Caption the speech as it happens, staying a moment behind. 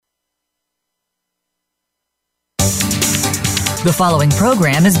The following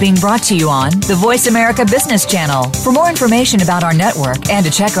program is being brought to you on the Voice America Business Channel. For more information about our network and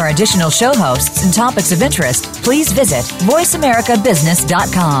to check our additional show hosts and topics of interest, please visit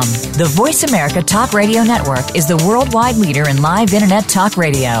voiceamericabusiness.com. The Voice America Talk Radio Network is the worldwide leader in live Internet talk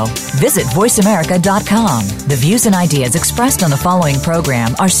radio. Visit voiceamerica.com. The views and ideas expressed on the following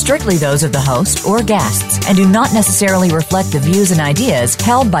program are strictly those of the host or guests and do not necessarily reflect the views and ideas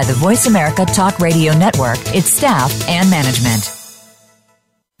held by the Voice America Talk Radio Network, its staff, and management.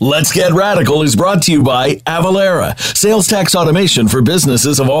 Let's Get Radical is brought to you by Avalara, sales tax automation for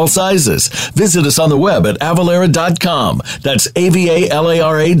businesses of all sizes. Visit us on the web at avalara.com. That's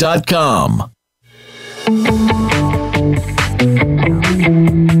avalara.com.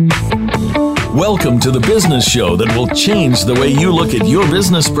 Welcome to the business show that will change the way you look at your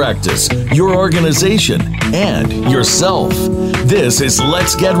business practice, your organization, and yourself. This is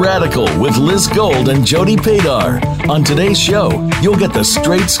Let's Get Radical with Liz Gold and Jody Padar. On today's show, you'll get the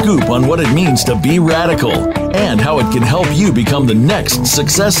straight scoop on what it means to be radical and how it can help you become the next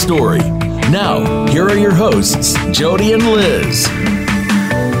success story. Now, here are your hosts, Jody and Liz.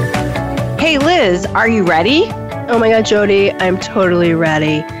 Hey, Liz, are you ready? Oh my God, Jody, I'm totally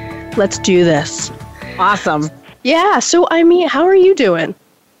ready. Let's do this. Awesome. Yeah. So, how are you doing?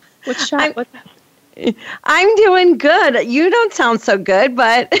 I'm doing good. You don't sound so good,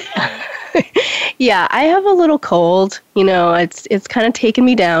 but yeah, I have a little cold. It's kind of taken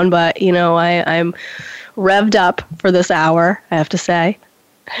me down, but I'm revved up for this hour, I have to say.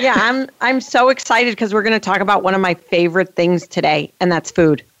 Yeah, I'm so excited because we're going to talk about one of my favorite things today, and that's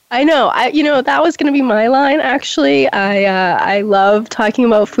food. I know. That was going to be my line, actually. I love talking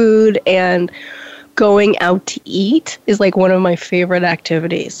about food, and going out to eat is like one of my favorite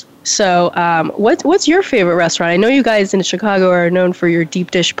activities. So what's your favorite restaurant? I know you guys in Chicago are known for your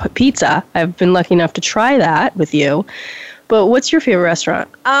deep dish pizza. I've been lucky enough to try that with you. But what's your favorite restaurant?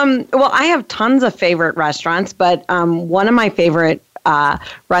 Well, I have tons of favorite restaurants, but one of my favorite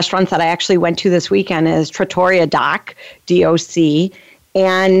restaurants that I actually went to this weekend is Trattoria Doc, DOC.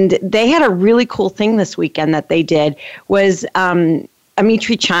 And they had a really cool thing this weekend that they did was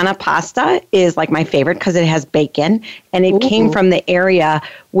amatriciana pasta is like my favorite because it has bacon, and it came from the area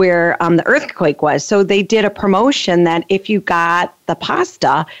where the earthquake was. So they did a promotion that if you got the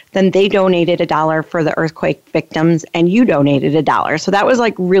pasta, then they donated $1 for the earthquake victims, and you donated $1. So that was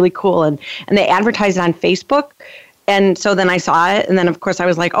like really cool, and they advertised it on Facebook. And so then I saw it, and then of course I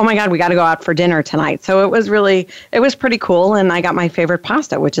was like, oh my God, we got to go out for dinner tonight. So it was pretty cool, and I got my favorite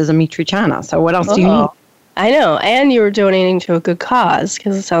pasta, which is amatriciana. So what else do you need? I know, and you were donating to a good cause,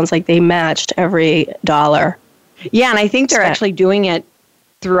 because it sounds like they matched every dollar. Yeah, and I think they're actually doing it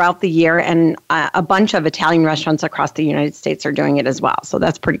throughout the year, and a bunch of Italian restaurants across the United States are doing it as well. So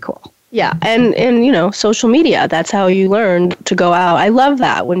that's pretty cool. Yeah, and social media, that's how you learn to go out. I love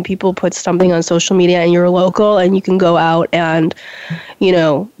that when people put something on social media and you're local and you can go out and,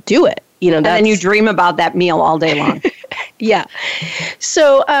 do it. And then you dream about that meal all day long. Yeah.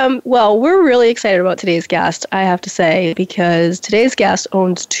 So, we're really excited about today's guest, I have to say, because today's guest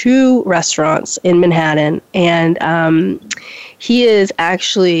owns 2 restaurants in Manhattan, and he is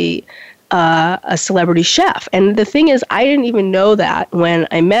actually a celebrity chef. And the thing is, I didn't even know that when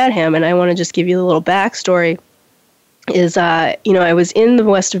I met him, and I want to just give you a little backstory. Is, I was in the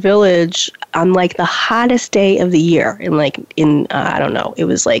West Village on like the hottest day of the year I don't know, it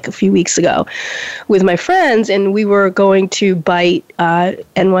was like a few weeks ago with my friends, and we were going to Bite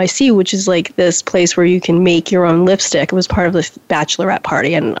NYC, which is like this place where you can make your own lipstick. It was part of the bachelorette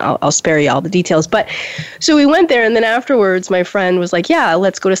party, and I'll spare you all the details. But so we went there, and then afterwards my friend was like, yeah,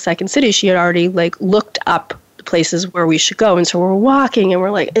 let's go to Second City. She had already looked up places where we should go. And so we're walking and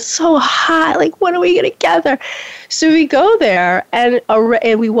we're like, it's so hot. Like, when are we going to get there? So we go there and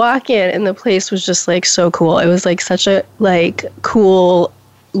we walk in, and the place was just like so cool. It was like such a cool,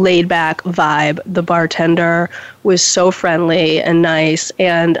 laid back vibe. The bartender was so friendly and nice.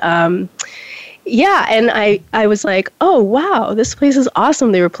 And, and I was like, oh, wow, this place is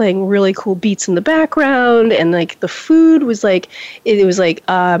awesome. They were playing really cool beats in the background, and like the food was like, it was like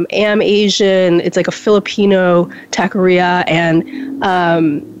Am Asian. It's like a Filipino taqueria,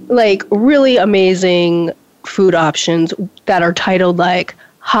 and like really amazing food options that are titled like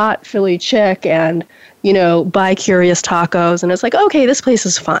hot Philly chick and By Curious Tacos. And it's like, okay, this place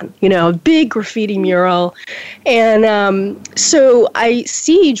is fun, a big graffiti mural. And so I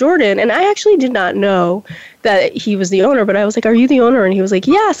see Jordan, and I actually did not know that he was the owner, but I was like, are you the owner? And he was like,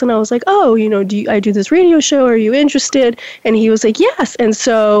 yes. And I was like, oh, I do this radio show. Are you interested? And he was like, yes. And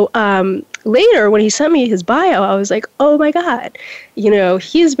so later when he sent me his bio, I was like, oh my God,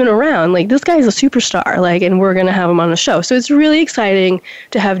 he's been around. Like, this guy's a superstar, like, and we're going to have him on the show. So it's really exciting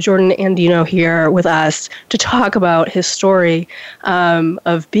to have Jordan Andino here with us to talk about his story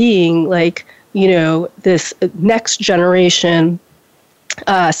of being like, this next generation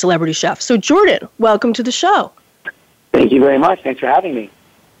celebrity chef. So Jordan, welcome to the show. Thank you very much. Thanks for having me.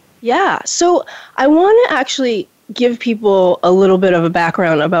 Yeah. So I want to actually give people a little bit of a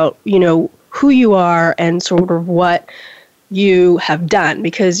background about, who you are and sort of what you have done,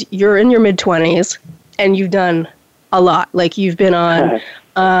 because you're in your mid-20s and you've done a lot. Like, you've been on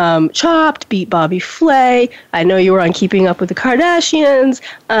Chopped, Beat Bobby Flay. I know you were on Keeping Up with the Kardashians.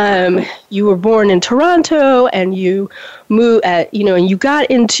 You were born in Toronto, and you moved and you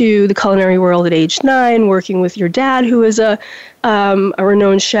got into the culinary world at age 9, working with your dad, who is a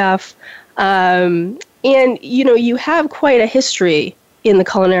renowned chef. And you have quite a history in the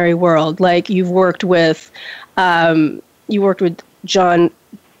culinary world. Like, you've worked with John.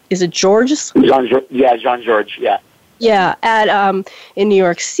 Is it George's? John George. Yeah. Yeah, at in New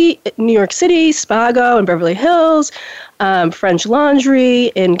York City, Spago in Beverly Hills, French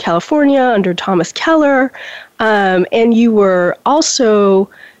Laundry in California under Thomas Keller, and you were also,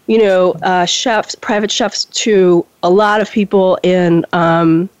 private chefs to a lot of people in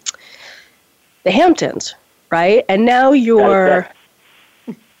the Hamptons, right? And now you're,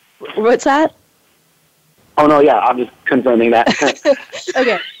 what's that? Oh, no, yeah, I'm just confirming that.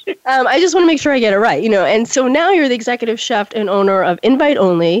 Okay. I just want to make sure I get it right, and so now you're the executive chef and owner of Invite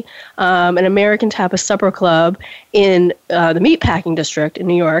Only, an American tapas supper club in the Meatpacking District in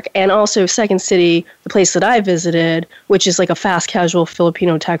New York, and also Second City, the place that I visited, which is like a fast casual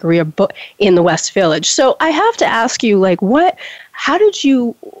Filipino taqueria in the West Village. So I have to ask you, like, how did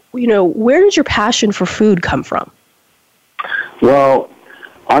you, where did your passion for food come from? Well,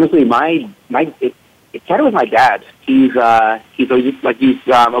 honestly, it started with my dad. He's like you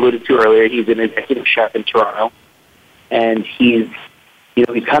alluded to earlier. He's an executive chef in Toronto, and he's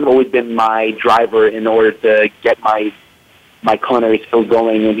kind of always been my driver in order to get my culinary skills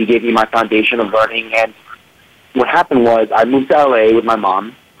going. And he gave me my foundation of learning. And what happened was I moved to LA with my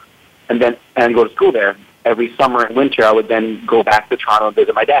mom, and go to school there. Every summer and winter, I would then go back to Toronto and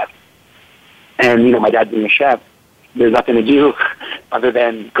visit my dad. And my dad being a chef, there's nothing to do other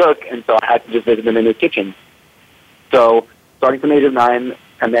than cook, and so I had to just visit him in his kitchen. So starting from the age of 9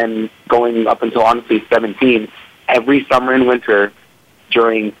 and then going up until, honestly, 17, every summer and winter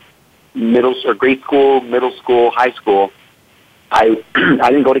during grade school, middle school, high school, I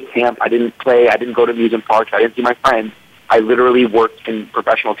didn't go to camp, I didn't play, I didn't go to amusement parks, I didn't see my friends. I literally worked in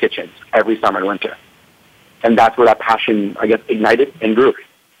professional kitchens every summer and winter. And that's where that passion, I guess, ignited and grew.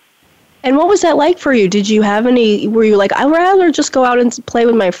 And what was that like for you? Did you have were you like, I'd rather just go out and play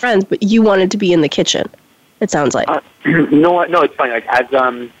with my friends, but you wanted to be in the kitchen, it sounds like? No, it's funny. Like, as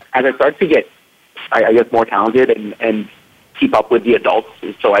I started to get, I guess, more talented and keep up with the adults,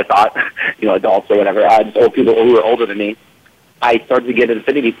 so I thought, adults or whatever, just old people who were older than me, I started to get an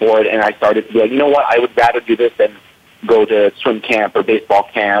affinity for it, and I started to be like, you know what, I would rather do this than go to swim camp or baseball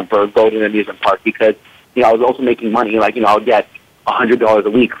camp or go to an amusement park, because, I was also making money. Like, I would get $100 a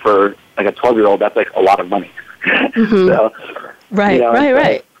week for, like, a 12-year-old. That's, like, a lot of money. Mm-hmm. So,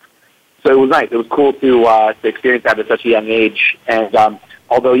 right. So it was nice. It was cool to experience that at such a young age. And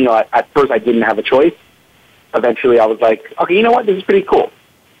although, at first I didn't have a choice, eventually I was like, okay, you know what? This is pretty cool.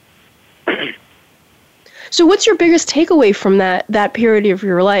 So what's your biggest takeaway from that period of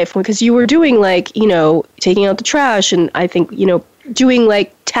your life? Because you were doing, like, taking out the trash and I think, doing,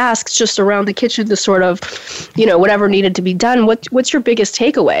 like, tasks just around the kitchen to sort of, whatever needed to be done. What's your biggest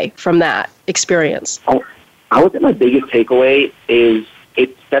takeaway from that experience? Oh, I would say my biggest takeaway is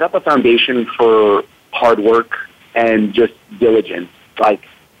it set up a foundation for hard work and just diligence. Like,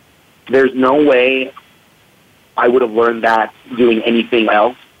 there's no way I would have learned that doing anything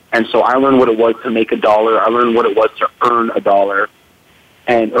else. And so I learned what it was to make $1. I learned what it was to earn $1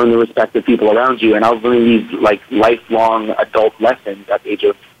 and earn the respect of people around you. And I was learning these, like, lifelong adult lessons at the age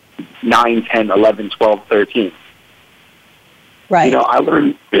of 9, 10, 11, 12, 13. Right. I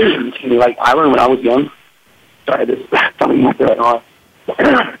learned, I learned when I was young. Sorry, this is something like that right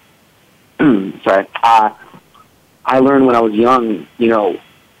now. Sorry. I learned when I was young,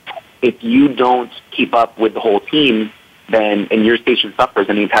 if you don't keep up with the whole team, then your station suffers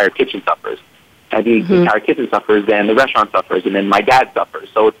and the entire kitchen suffers. the entire kitchen suffers, then the restaurant suffers, and then my dad suffers.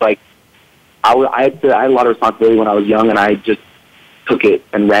 So it's like I had a lot of responsibility when I was young, and I just took it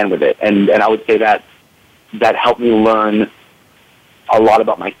and ran with it. And I would say that helped me learn a lot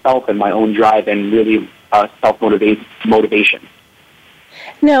about myself and my own drive and really self-motivation.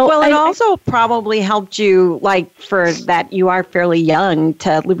 No, well, it also probably helped you, like, for that you are fairly young,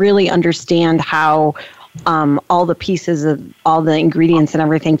 to really understand how all the pieces of all the ingredients and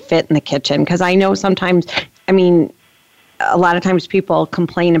everything fit in the kitchen. Because I know sometimes, I mean, a lot of times people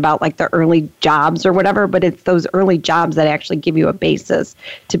complain about like the early jobs or whatever, but it's those early jobs that actually give you a basis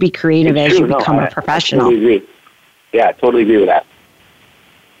to be creative as you become a professional. I totally agree. Yeah, I totally agree with that.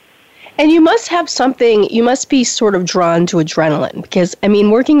 And you must have something, you must be sort of drawn to adrenaline, because, I mean,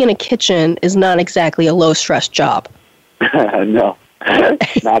 working in a kitchen is not exactly a low-stress job. No,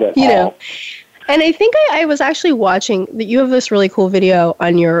 not at all. And I think I was actually watching that you have this really cool video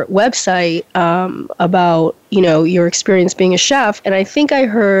on your website about, your experience being a chef. And I think I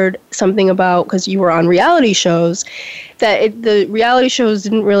heard something about, because you were on reality shows, that the reality shows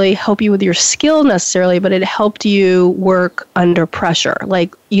didn't really help you with your skill necessarily, but it helped you work under pressure,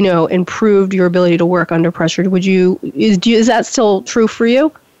 like, improved your ability to work under pressure. Is that still true for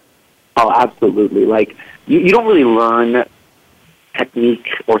you? Oh, absolutely. Like, you don't really learn technique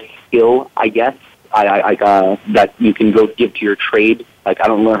or skill, I guess, that you can go give to your trade. Like, I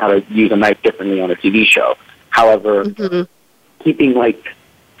don't learn how to use a knife differently on a TV show. However,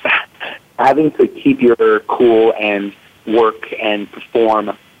 having to keep your cool and work and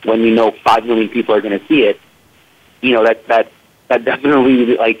perform when 5 million people are going to see it, that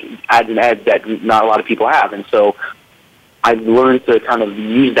definitely adds an edge that not a lot of people have. And so I've learned to kind of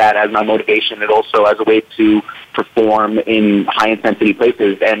use that as my motivation and also as a way to perform in high-intensity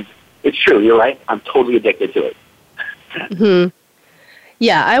places. And it's true, you're right. I'm totally addicted to it. Mm-hmm.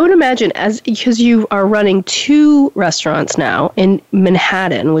 Yeah, I would imagine because you are running 2 restaurants now in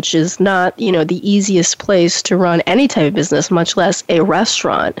Manhattan, which is not, the easiest place to run any type of business, much less a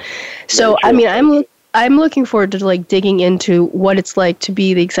restaurant. So, I mean, I'm looking forward to digging into what it's like to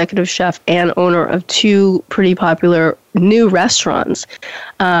be the executive chef and owner of 2 pretty popular new restaurants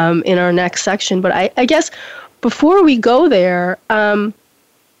in our next section. But I guess before we go there, what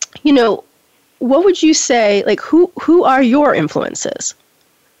would you say, who are your influences?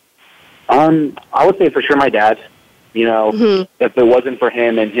 I would say for sure my dad. If it wasn't for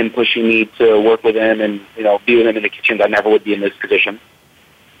him and him pushing me to work with him and, be with him in the kitchens, I never would be in this position.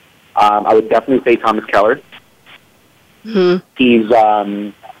 I would definitely say Thomas Keller. Mm-hmm. He's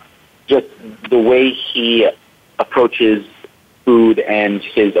just the way he approaches food and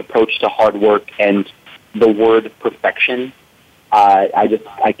his approach to hard work and the word perfection.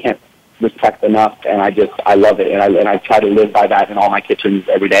 I can't respect enough, and I love it, and I try to live by that in all my kitchens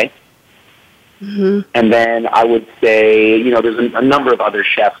every day. Mm-hmm. And then I would say, there's a number of other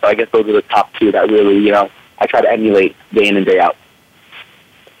chefs, so I guess those are the top 2 that really, I try to emulate day in and day out.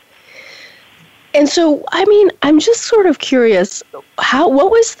 And so, I mean, I'm just sort of curious,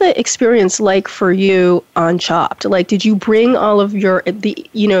 what was the experience like for you on Chopped? Did you bring all of sort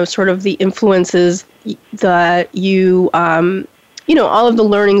of the influences that you, all of the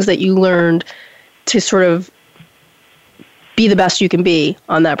learnings that you learned to sort of be the best you can be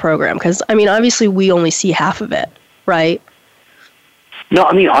on that program? Because, I mean, obviously we only see half of it, right? No,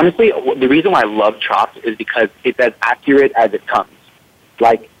 I mean, honestly, the reason why I love Chopped is because it's as accurate as it comes.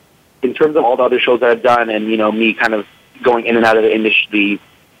 In terms of all the other shows that I've done and, me kind of going in and out of the industry,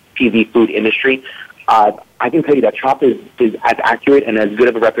 TV food industry, I can tell you that Chopped is as accurate and as good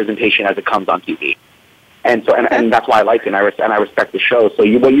of a representation as it comes on TV. And so, and that's why I like it, and I respect the show. So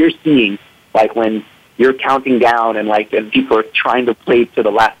what you're seeing, when you're counting down and people are trying to play to the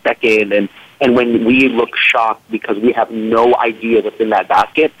last second, and when we look shocked because we have no idea what's in that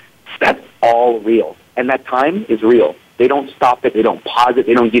basket, that's all real. And that time is real. They don't stop it. They don't pause it.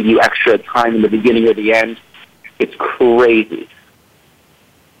 They don't give you extra time in the beginning or the end. It's crazy.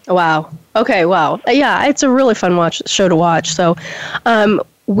 Wow. Okay, wow. Yeah, it's a really fun show to watch. So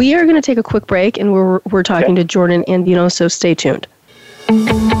we are going to take a quick break, and we're talking to Jordan Andino, so stay tuned.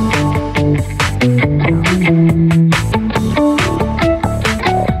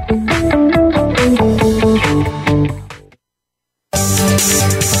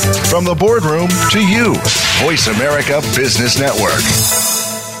 From the boardroom to you, Voice America Business Network.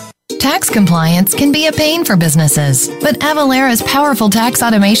 Tax compliance can be a pain for businesses, but Avalara's powerful tax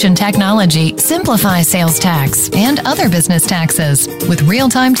automation technology simplifies sales tax and other business taxes with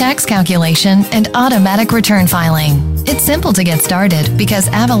real-time tax calculation and automatic return filing. It's simple to get started because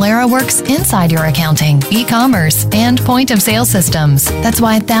Avalara works inside your accounting, e-commerce, and point-of-sale systems. That's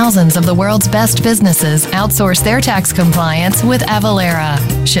why thousands of the world's best businesses outsource their tax compliance with Avalara.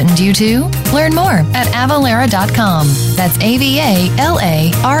 Shouldn't you too? Learn more at avalara.com. That's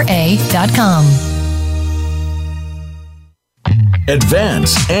AVALARA.com.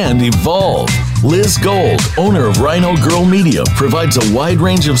 Advance and evolve. Liz Gold, owner of Rhino Girl Media, provides a wide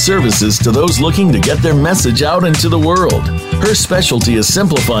range of services to those looking to get their message out into the world. Her specialty is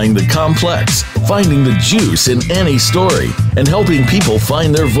simplifying the complex, finding the juice in any story, and helping people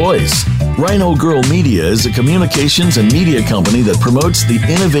find their voice. Rhino Girl Media is a communications and media company that promotes the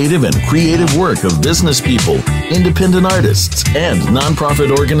innovative and creative work of business people, independent artists, and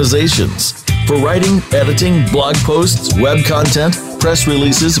nonprofit organizations. For writing, editing, blog posts, web content, press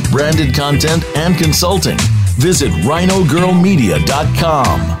releases, branded content, and consulting, visit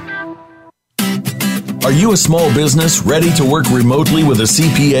rhinogirlmedia.com. Are you a small business ready to work remotely with a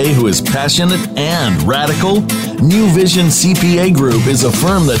CPA who is passionate and radical? New Vision CPA Group is a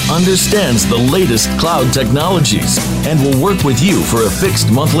firm that understands the latest cloud technologies and will work with you for a fixed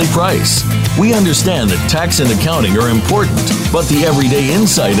monthly price. We understand that tax and accounting are important, but the everyday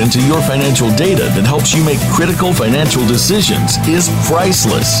insight into your financial data that helps you make critical financial decisions is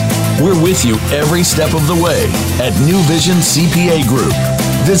priceless. We're with you every step of the way at New Vision CPA Group.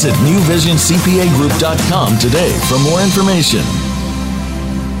 Visit newvisioncpagroup.com today for more information.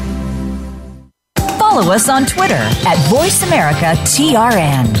 Follow us on Twitter at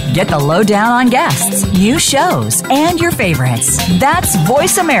VoiceAmericaTRN. Get the lowdown on guests, new shows, and your favorites. That's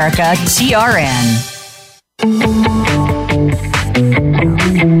VoiceAmericaTRN.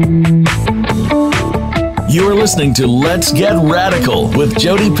 You are listening to Let's Get Radical with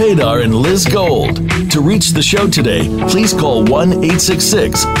Jody Padar and Liz Gold. To reach the show today, please call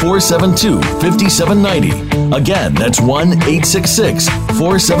 1-866-472-5790. Again, that's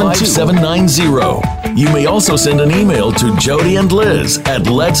 1-866-472-5790. You may also send an email to Jody and Liz at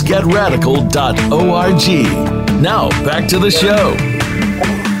letsgetradical.org. Now, back to the show.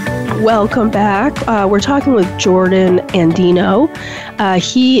 Welcome back. We're talking with Jordan Andino.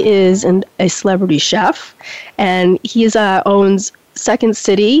 He is a celebrity chef, and he owns Second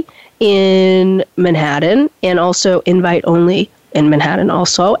City in Manhattan and also Invite Only in Manhattan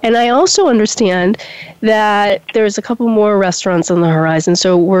also. And I also understand that there's a couple more restaurants on the horizon.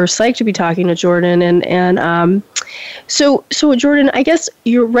 So we're psyched to be talking to Jordan. And so Jordan, I guess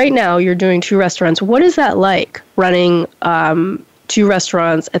right now you're doing 2 restaurants. What is that like running 2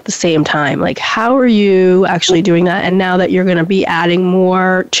 restaurants at the same time? Like, how are you actually doing that? And now that you're going to be adding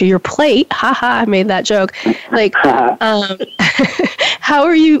more to your plate, I made that joke. Like, how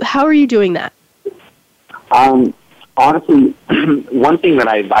are you doing that? Honestly, one thing that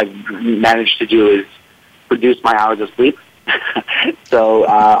I've managed to do is reduce my hours of sleep. So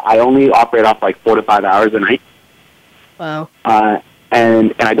I only operate off like 4 to 5 hours a night. Wow.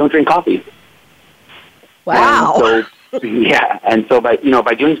 And I don't drink coffee. Wow. And so by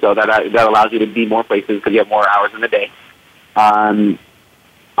doing so, that allows you to be more places because you have more hours in the day. And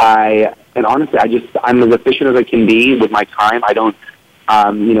honestly, I'm as efficient as I can be with my time. I don't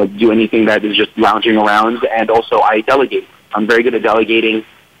do anything that is just lounging around. And also, I delegate. I'm very good at delegating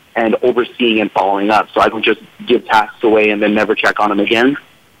and overseeing and following up. So I don't just give tasks away and then never check on them again.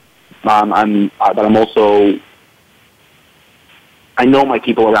 But I'm also, I know my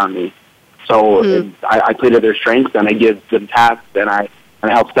people around me. So I play to their strengths, and I give them tasks, and I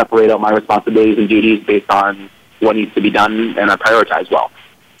help separate out my responsibilities and duties based on what needs to be done, and I prioritize well.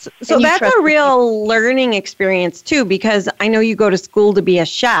 So that's a real learning experience, too, because I know you go to school to be a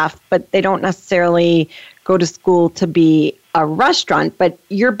chef, but they don't necessarily go to school to be a restaurant. But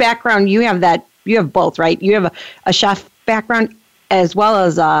your background, you have both, right? You have a chef background as well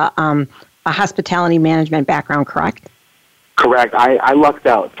as a hospitality management background, correct? Correct. I lucked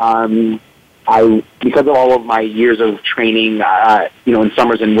out. Because of all of my years of training, in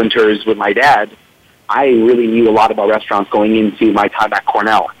summers and winters with my dad, I really knew a lot about restaurants going into my time at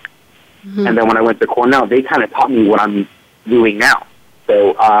Cornell. Mm-hmm. And then when I went to Cornell, they kind of taught me what I'm doing now.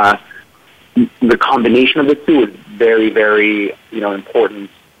 So the combination of the two is very, very, important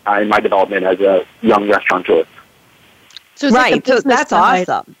in my development as a young restaurateur. So it's right. So that's side.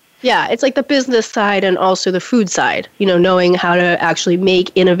 Awesome. Yeah, it's like the business side and also the food side, knowing how to actually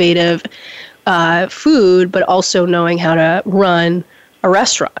make innovative food, but also knowing how to run a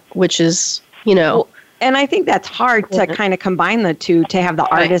restaurant, which is, And I think that's hard to kind of combine the two, to have the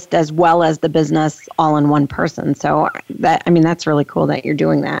artist as well as the business all in one person. So that's really cool that you're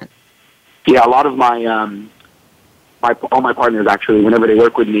doing that. Yeah, a lot of my all my partners actually, whenever they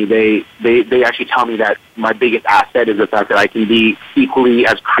work with me, they actually tell me that my biggest asset is the fact that I can be equally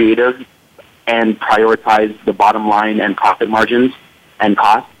as creative and prioritize the bottom line and profit margins and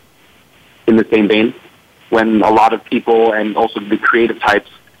costs in the same vein. When a lot of people, and also the creative types,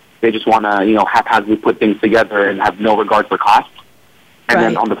 they just want to, haphazardly put things together and have no regard for cost. And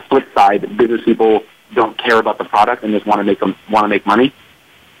then on the flip side, business people don't care about the product and just want to make money.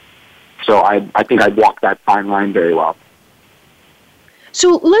 So I think I'd walk that fine line very well.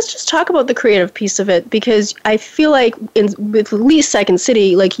 So let's just talk about the creative piece of it, because I feel like with at least Second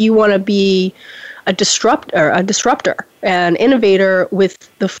City, like you want to be a disruptor, an innovator with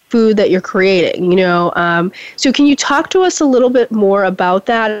the food that you're creating, So can you talk to us a little bit more about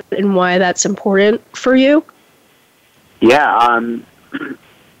that and why that's important for you? Yeah.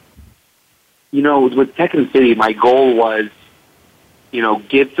 With Second City, my goal was,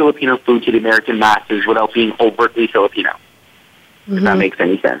 give Filipino food to the American masses without being overtly Filipino. If that makes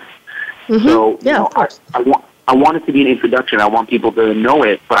any sense. Mm-hmm. So, of course. I want it to be an introduction. I want people to know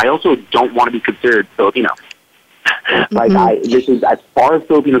it, but I also don't want to be considered Filipino. This is as far as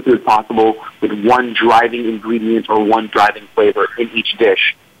Filipino food as possible, with one driving ingredient or one driving flavor in each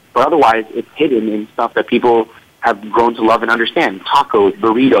dish. But otherwise, it's hidden in stuff that people have grown to love and understand: tacos,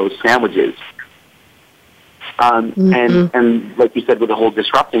 burritos, sandwiches. And like you said, with the whole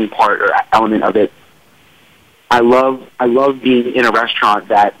disrupting part or element of it, I love being in a restaurant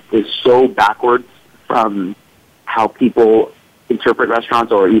that is so backwards from how people interpret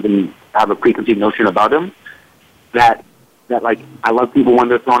restaurants or even have a preconceived notion about them, that like I love people when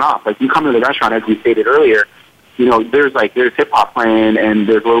they're thrown off. Like, you come to the restaurant, as we stated earlier, there's hip hop playing and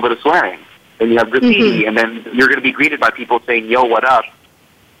there's a little bit of swearing. Then you have graffiti, and then you're going to be greeted by people saying, "Yo, what up?"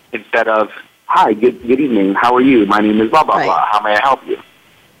 instead of, "Hi, good evening. How are you? My name is blah blah blah. How may I help you?"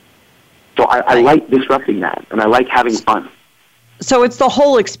 So I like disrupting that, and I like having fun. So it's the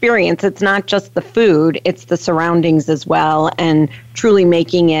whole experience. It's not just the food, it's the surroundings as well, and truly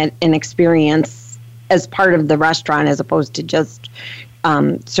making it an experience as part of the restaurant as opposed to just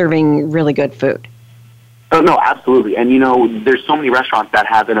serving really good food. Oh, no, absolutely. And, there's so many restaurants that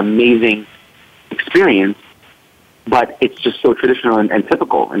have an amazing experience, but it's just so traditional and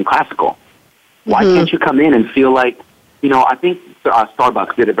typical and classical. Why can't you come in and feel like, I think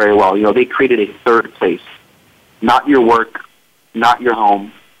Starbucks did it very well. They created a third place. Not your work, not your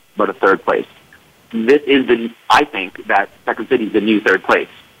home, but a third place. I think that Second City is the new third place.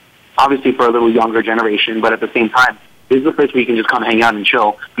 Obviously for a little younger generation, but at the same time, this is a place where you can just come hang out and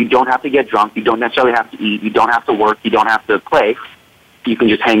chill. You don't have to get drunk. You don't necessarily have to eat. You don't have to work. You don't have to play. You can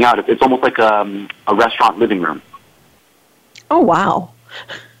just hang out. It's almost like a restaurant living room. Oh, wow.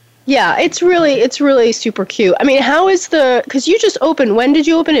 Yeah, it's really super cute. I mean, because you just opened, when did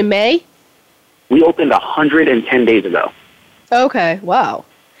you open? In May? We opened 110 days ago. Okay, wow.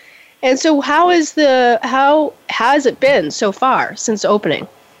 And so how has it been so far since opening?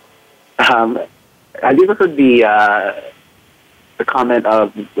 Have you ever heard the comment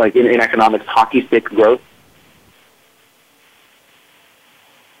of, like, in economics, hockey stick growth?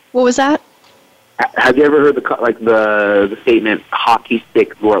 What was that? Have you ever heard the statement hockey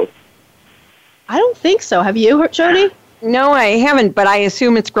stick growth? I don't think so. Have you heard, Jody? No, I haven't, but I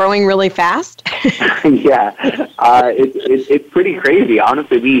assume it's growing really fast. Yeah, it's pretty crazy.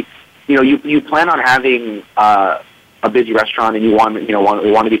 Honestly, you plan on having a busy restaurant and you want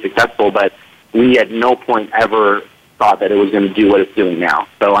to be successful, but we at no point ever thought that it was going to do what it's doing now.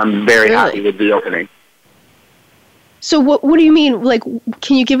 So I'm very happy with the opening. So what do you mean? Like,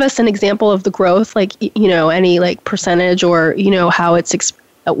 can you give us an example of the growth? Like, any like percentage or, how it's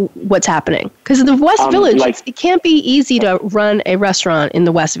what's happening? Because in the West Village, it can't be easy to run a restaurant in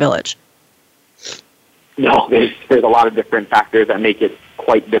the West Village. No, there's a lot of different factors that make it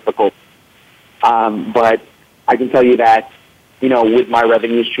quite difficult. But I can tell you that, with my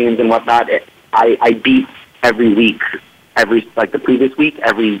revenue streams and whatnot, I beat every week, the previous week,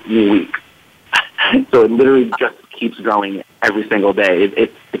 every new week. So it literally just keeps growing every single day.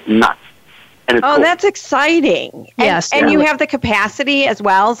 It's nuts. And it's cool. That's exciting. Yes. And you have the capacity as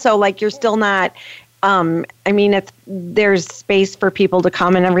well. So, like, you're still not, there's space for people to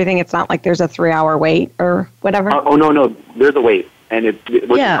come and everything. It's not like there's a 3-hour wait or whatever. No. There's a wait. And which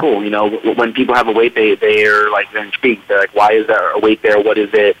is cool. When people have a wait, they're intrigued. They're like, why is there a wait there? What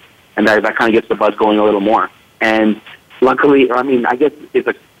is it? And that kind of gets the buzz going a little more. And luckily, I guess it's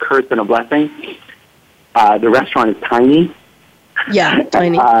a curse and a blessing. The restaurant is tiny. Yeah,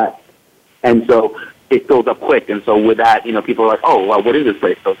 tiny. And so it fills up quick. And so with that, people are like, oh, well, what is this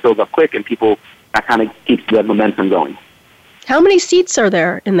place? So it fills up quick, and that kind of keeps the momentum going. How many seats are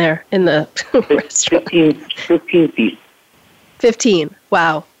there in the restaurant? 15 seats. 15.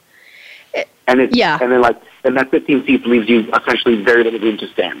 Wow. And then that 15 seats leaves you essentially very little room to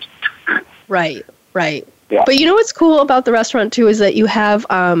stand. Right. Yeah. But you know what's cool about the restaurant too is that you have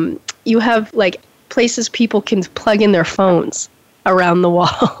like places people can plug in their phones around the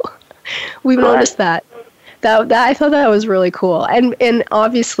wall. We've noticed that. That I thought that was really cool. And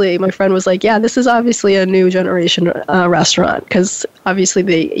obviously my friend was like, yeah, this is obviously a new generation restaurant, because obviously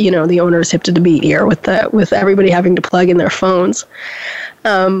the owners hip to the beat here with everybody having to plug in their phones.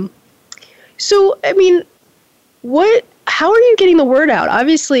 So I mean, how are you getting the word out?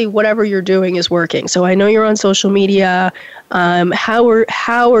 Obviously whatever you're doing is working. So I know you're on social media.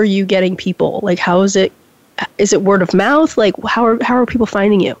 How are you getting people? Like, how is it word of mouth? Like, how are people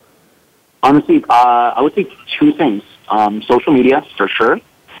finding you? Honestly, I would say two things. Social media, for sure.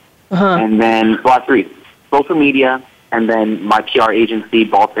 And then, three. Social media, and then my PR agency,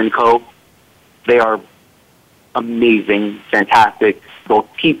 Balt & Co. They are amazing, fantastic,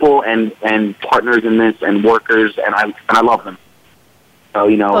 both people and partners in this and workers, and I love them. So,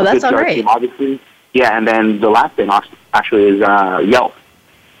 that's all right. Team, obviously. Yeah, and then the last thing actually is Yelp.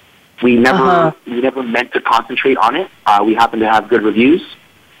 We never meant to concentrate on it. We happen to have good reviews,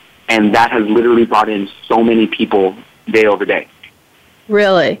 and that has literally brought in so many people day over day.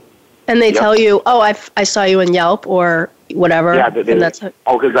 Really? And they tell you, oh, I saw you in Yelp or whatever. Yeah, because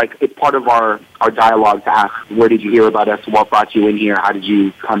it's part of our dialogue to ask, where did you hear about us? What brought you in here? How did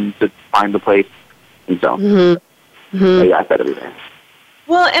you come to find the place? And so, I said everything.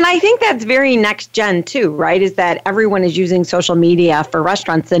 Well, and I think that's very next gen too, right? Is that everyone is using social media for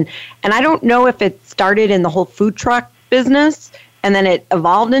restaurants. And I don't know if it started in the whole food truck business and then it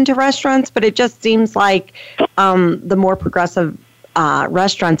evolved into restaurants, but it just seems like the more progressive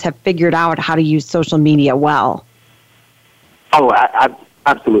restaurants have figured out how to use social media well. Oh,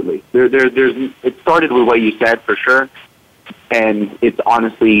 absolutely. It started with what you said, for sure. And it's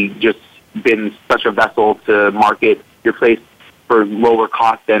honestly just been such a vessel to market your place for lower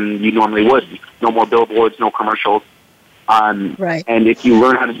cost than you normally would. No more billboards, no commercials. Right. And if you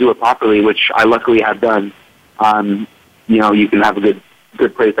learn how to do it properly, which I luckily have done, you can have a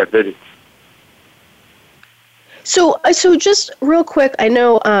good place at visits. So just real quick, I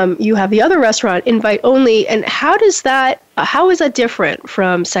know you have the other restaurant, Invite Only, and how is that different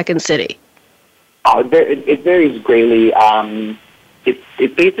from Second City? It varies greatly.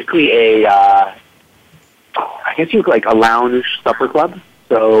 It's basically I guess you like a lounge supper club.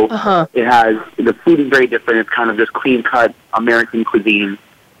 So it has, the food is very different. It's kind of just clean cut American cuisine.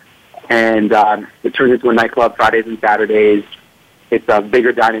 And it turns into a nightclub Fridays and Saturdays. It's a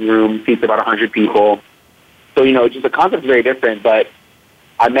bigger dining room, seats about 100 people. So, just the concept is very different. But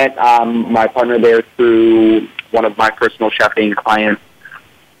I met my partner there through one of my personal chefing clients.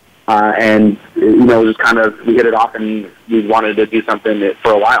 And, just kind of, we hit it off and we wanted to do something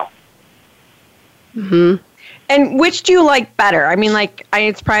for a while. Mm-hmm. And which do you like better? I mean,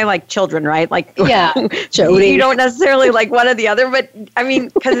 it's probably like children, right? Like, yeah, Jody. You don't necessarily like one or the other, but I mean,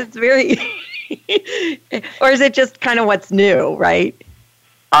 because it's very, or is it just kind of what's new, right?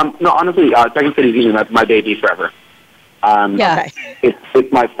 No, honestly, Second City Union, that's my baby forever.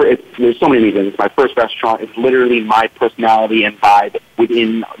 It's my there's so many reasons. It's my first restaurant. It's literally my personality and vibe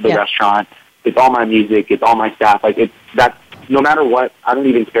within the restaurant. It's all my music. It's all my staff. That's no matter what. I don't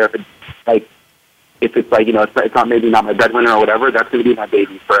even care if it's it's not maybe not my breadwinner or whatever. That's going to be my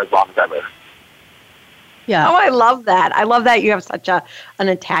baby for as long as I live. Yeah. Oh, I love that. I love that you have such an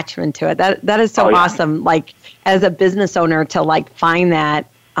attachment to it. That is so awesome. Like, as a business owner, to find that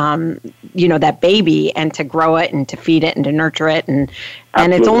that baby and to grow it and to feed it and to nurture it and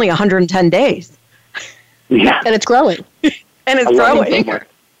it's only 110 days. Yeah. And it's growing. And it's growing.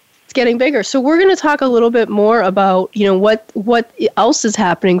 It's getting bigger. So we're going to talk a little bit more about, what else is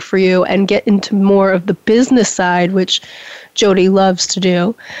happening for you and get into more of the business side, which Jody loves to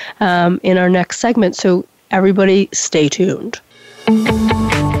do, in our next segment. So everybody stay tuned.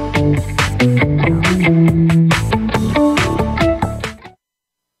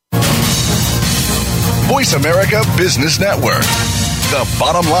 Voice America Business Network, the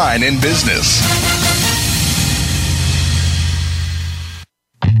bottom line in business.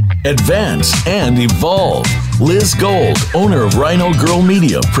 Advance and evolve. Liz Gold, owner of Rhino Girl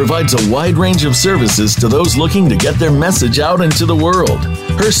Media, provides a wide range of services to those looking to get their message out into the world.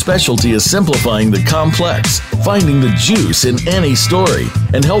 Her specialty is simplifying the complex, finding the juice in any story,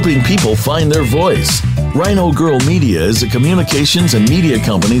 and helping people find their voice. Rhino Girl Media is a communications and media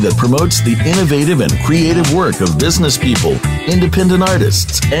company that promotes the innovative and creative work of business people, independent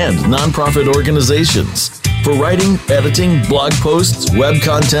artists, and nonprofit organizations. For writing, editing, blog posts, web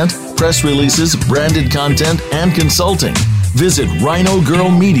content, press releases, branded content, and consulting, visit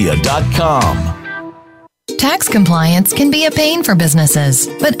rhinogirlmedia.com. Tax compliance can be a pain for businesses,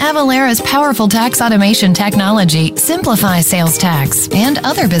 but Avalara's powerful tax automation technology simplifies sales tax and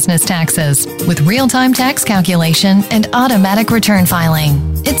other business taxes with real-time tax calculation and automatic return filing.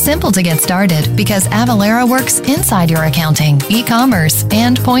 It's simple to get started because Avalara works inside your accounting, e-commerce,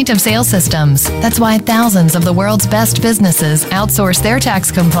 and point-of-sale systems. That's why thousands of the world's best businesses outsource their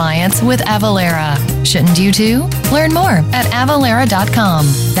tax compliance with Avalara. Shouldn't you too? Learn more at avalara.com.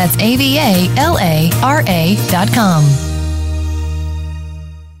 That's AVALARA.com.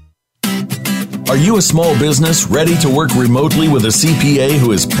 Are you a small business ready to work remotely with a CPA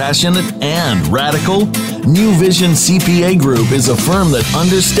who is passionate and radical? New Vision CPA Group is a firm that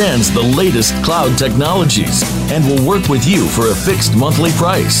understands the latest cloud technologies and will work with you for a fixed monthly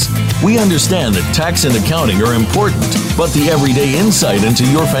price. We understand that tax and accounting are important, but the everyday insight into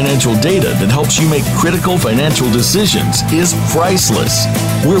your financial data that helps you make critical financial decisions is priceless.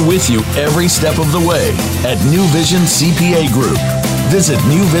 We're with you every step of the way at New Vision CPA Group. Visit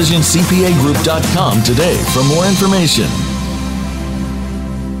newvisioncpagroup.com today for more information.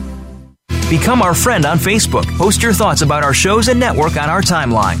 Become our friend on Facebook. Post your thoughts about our shows and network on our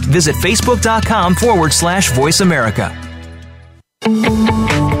timeline. Visit facebook.com/Voice America.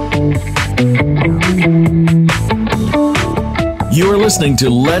 You are listening to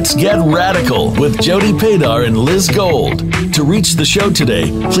Let's Get Radical with Jody Padar and Liz Gold. To reach the show today,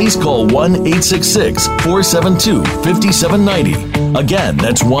 please call 1-866-472-5790. Again,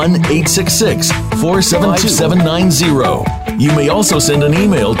 that's 1-866-472-5790. You may also send an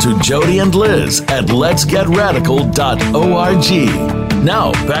email to Jody and Liz at letsgetradical.org.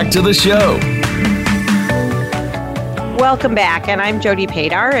 Now, back to the show. Welcome back, and I'm Jody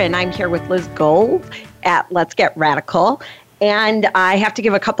Padar, and I'm here with Liz Gold at Let's Get Radical. And I have to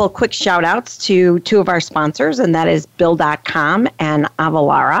give a couple of quick shout outs to two of our sponsors, and that is Bill.com and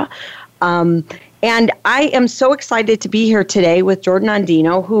Avalara. And I am so excited to be here today with Jordan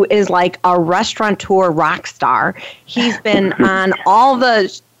Ondino, who is like a restaurateur rock star. He's been on all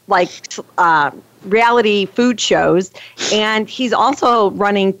the reality food shows, and he's also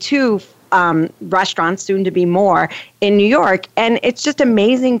running two restaurants, soon to be more, in New York. And it's just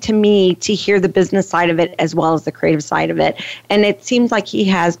amazing to me to hear the business side of it as well as the creative side of it. And it seems like he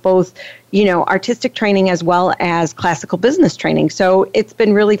has both, artistic training as well as classical business training. So it's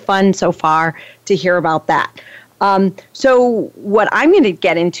been really fun so far to hear about that. So what I'm going to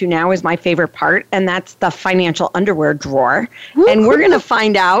get into now is my favorite part, and that's the financial underwear drawer. And we're going to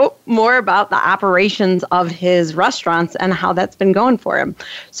find out more about the operations of his restaurants and how that's been going for him.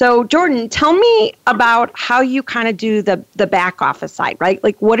 So Jordan, tell me about how you kind of do the back office side, right?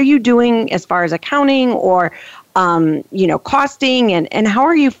 Like, what are you doing as far as accounting or, costing, and how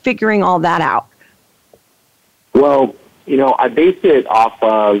are you figuring all that out? Well, I base it off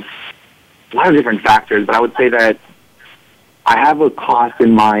of a lot of different factors, but I would say that I have a cost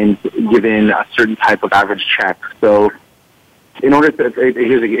in mind given a certain type of average check. So here's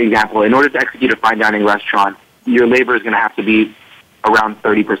an example. In order to execute a fine dining restaurant, your labor is going to have to be around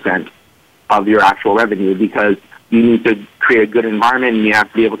 30% of your actual revenue because you need to create a good environment and you have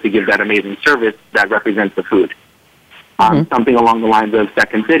to be able to give that amazing service that represents the food. Something along the lines of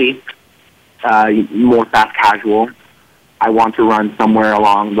Second City, more fast casual, I want to run somewhere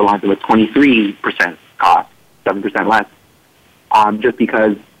along the lines of a 23% cost, 7% less. Just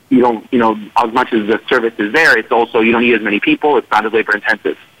because you don't, as much as the service is there, it's also, you don't need as many people, it's not as labor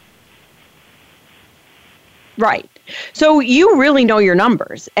intensive. Right. So you really know your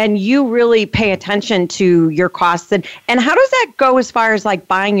numbers and you really pay attention to your costs. And how does that go as far as like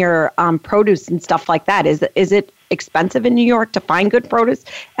buying your produce and stuff like that? Is it expensive in New York to find good produce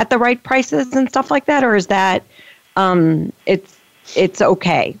at the right prices and stuff like that? Or is that it's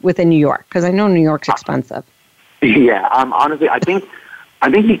okay within New York? Because I know New York's expensive. Yeah, honestly, I think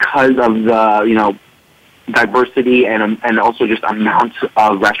because of the diversity and also just amount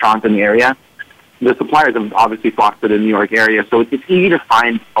of restaurants in the area, the suppliers have obviously flocked to the New York area, so it's easy to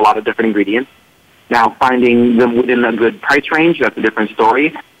find a lot of different ingredients. Now, finding them within a good price range, that's a different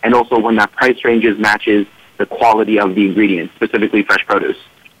story, and also when that price range matches the quality of the ingredients, specifically fresh produce.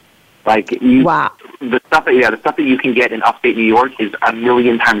 Wow. The stuff that you can get in upstate New York is a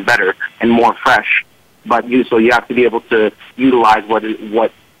million times better and more fresh. But you have to be able to utilize what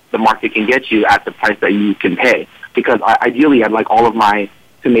the market can get you at the price that you can pay. Because ideally, I'd like all of my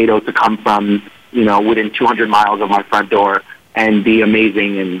tomatoes to come from within 200 miles of my front door and be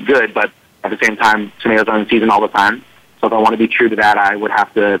amazing and good. But at the same time, tomatoes aren't in season all the time. So if I want to be true to that, I would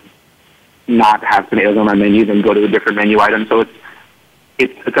have to not have tomatoes on my menu than go to a different menu item. So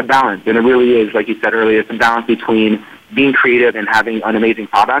it's a balance, and it really is, like you said earlier, it's a balance between being creative and having an amazing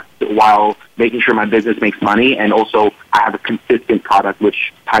product while making sure my business makes money, and also I have a consistent product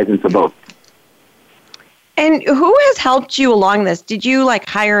which ties into both. And who has helped you along this? Did you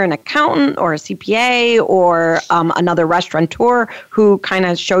hire an accountant or a CPA or another restaurateur who kind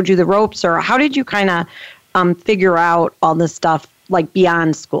of showed you the ropes, or how did you kind of figure out all this stuff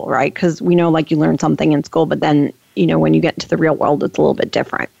beyond school, right? Because we know you learn something in school, but then when you get into the real world, it's a little bit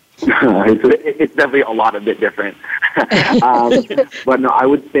different. It's definitely a lot of bit different. But no, I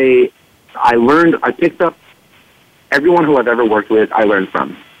would say I picked up everyone who I've ever worked with, I learned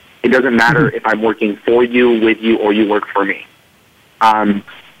from. It doesn't matter if I'm working for you, with you, or you work for me. And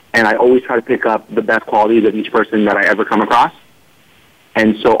I always try to pick up the best qualities of each person that I ever come across.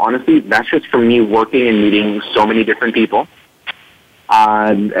 And so honestly, that's just from me working and meeting so many different people.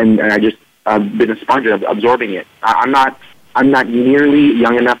 And I just, I've been a sponge of absorbing it. I'm not nearly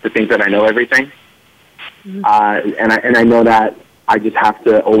young enough to think that I know everything. And I know that I just have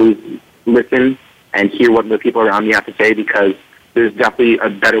to always listen and hear what the people around me have to say, because there's definitely a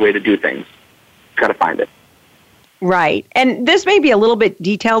better way to do things. Got to find it. Right. And this may be a little bit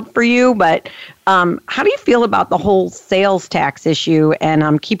detailed for you, but how do you feel about the whole sales tax issue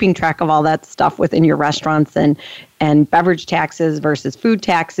and keeping track of all that stuff within your restaurants and beverage taxes versus food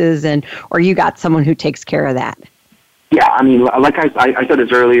taxes, or you got someone who takes care of that? Yeah, I mean, like I said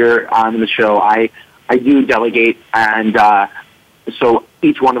this earlier in the show, I do delegate, and so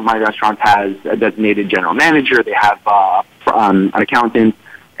each one of my restaurants has a designated general manager. They have an accountant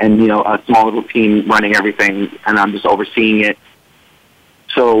and, a small little team running everything, and I'm just overseeing it.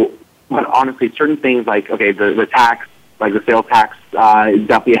 So, but honestly, certain things the tax, the sales tax, is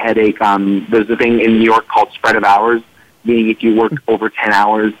definitely a headache. There's a thing in New York called spread of hours, meaning if you work over 10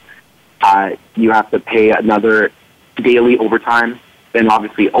 hours, you have to pay another daily overtime, then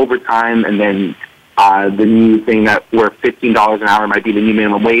obviously overtime, and then the new thing where $15 an hour might be the new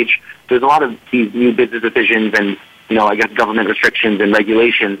minimum wage. There's a lot of these new business decisions and, I guess government restrictions and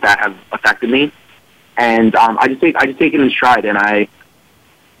regulations that have affected me. And I just take it in stride, and I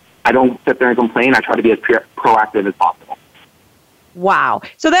don't sit there and complain. I try to be as proactive as possible. Wow.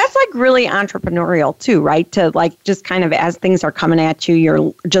 So that's really entrepreneurial too, right? To just kind of, as things are coming at you,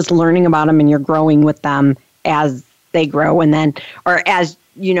 you're just learning about them and you're growing with them as they grow, and then, or as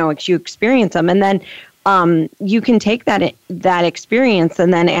you experience them, and then you can take that experience,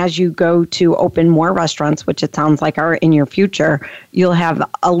 and then as you go to open more restaurants, which it sounds like are in your future, you'll have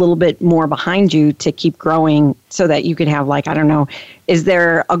a little bit more behind you to keep growing, so that you could have I don't know, is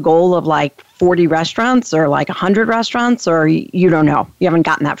there a goal of 40 restaurants or 100 restaurants, or you don't know? You haven't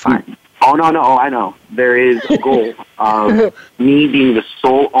gotten that far. Oh, no, I know. There is a goal of me being the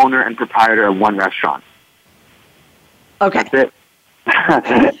sole owner and proprietor of one restaurant. Okay. That's it.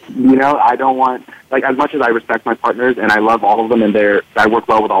 I don't want, as much as I respect my partners and I love all of them and I work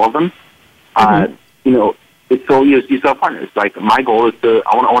well with all of them, it's so you still have partners. My goal is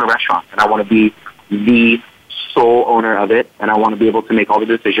I want to own a restaurant, and I want to be the sole owner of it, and I want to be able to make all the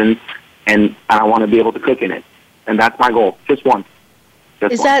decisions, and I want to be able to cook in it. And that's my goal. Just one.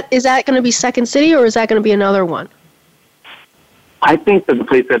 Is that going to be Second City, or is that going to be another one? I think that the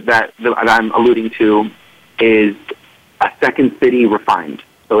place that I'm alluding to is a Second City refined.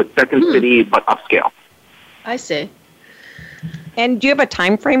 So it's Second City, but upscale. I see. And do you have a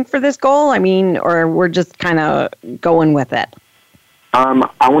time frame for this goal? I mean, or we're just kind of going with it?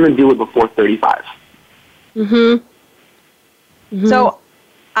 I want to do it before 35. So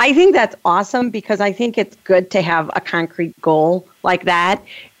I think that's awesome, because I think it's good to have a concrete goal like that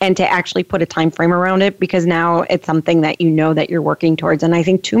and to actually put a time frame around it, because now it's something that that you're working towards. And I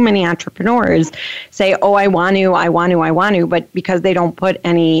think too many entrepreneurs say, oh, I want to, but because they don't put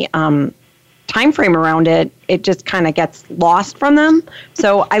any time frame around it, it just kind of gets lost from them.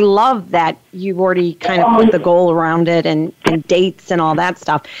 So I love that you've already kind of put the goal around it and dates and all that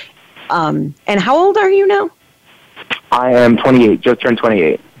stuff. And how old are you now? I am 28, just turned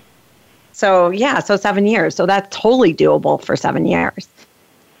 28. So, 7 years. So that's totally doable for 7 years.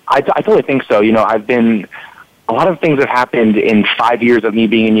 I totally think so. A lot of things have happened in 5 years of me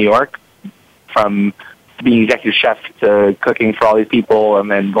being in New York, from being executive chef to cooking for all these people, and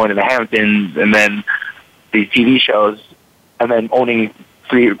then going to the Hamptons, and then these TV shows, and then owning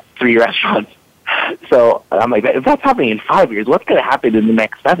three restaurants. So I'm like, if that's happening in 5 years, what's going to happen in the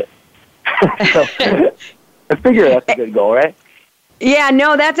next 7? So I figure that's a good goal, right? Yeah,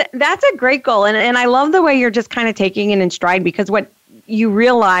 no, that's a great goal. And I love the way you're just kind of taking it in stride, because what you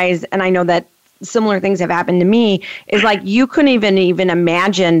realize, and I know that similar things have happened to me, is you couldn't even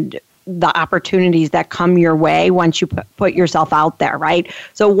imagine the opportunities that come your way once you put yourself out there, right?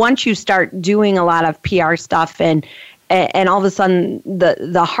 So once you start doing a lot of PR stuff and all of a sudden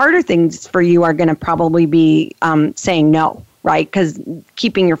the harder things for you are going to probably be saying no, right? Because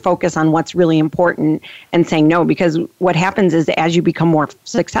keeping your focus on what's really important and saying no, because what happens is as you become more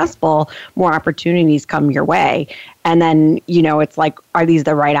successful, more opportunities come your way. And then, it's like, are these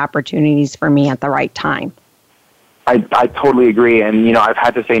the right opportunities for me at the right time? I totally agree. And, I've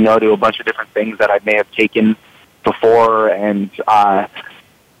had to say no to a bunch of different things that I may have taken before. And, but,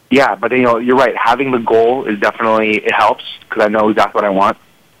 you're right. Having the goal is definitely, it helps because I know exactly what I want.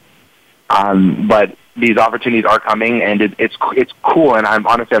 But these opportunities are coming, and it's cool. And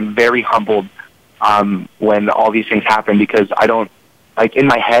I'm very humbled when all these things happen, because I don't, like, in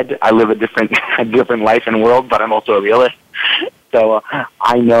my head, I live a different life and world, but I'm also a realist. So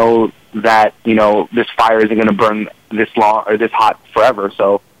I know that, this fire isn't going to burn this long or this hot forever.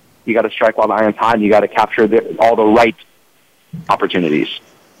 So you got to strike while the iron's hot, and you got to capture all the right opportunities.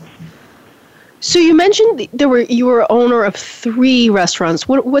 So you mentioned you were owner of 3 restaurants.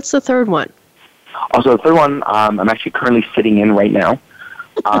 What's the third one? Also, the third one I'm actually currently sitting in right now,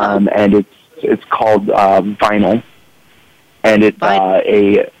 and it's called Vinyl, and it's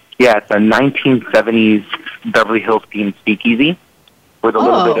a 1970s Beverly Hills themed speakeasy with a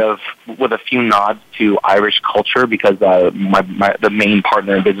little bit with a few nods to Irish culture, because the main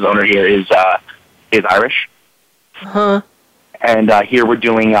partner and business owner here is Irish. Uh-huh. And here we're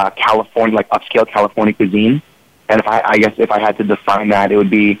doing California, like upscale California cuisine. And if I had to define that, it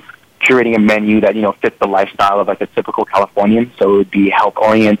would be curating a menu that, fits the lifestyle of like a typical Californian. So it would be health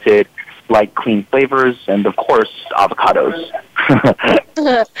oriented, like clean flavors, and of course avocados.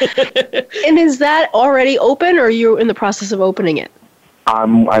 And is that already open, or are you in the process of opening it?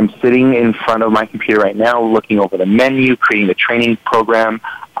 I'm sitting in front of my computer right now, looking over the menu, creating the training program.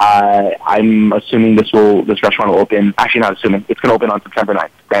 I'm assuming this restaurant will open. Actually, not assuming. It's going to open on September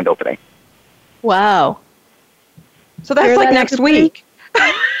 9th, grand opening. Wow. So that's like next week.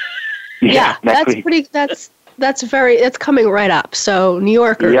 Yeah, that's week. Pretty. That's coming right up. So New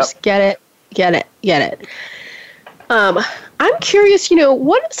Yorkers, Get it. I'm curious.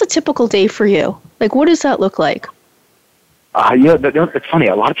 What is a typical day for you? Like, what does that look like? It's funny.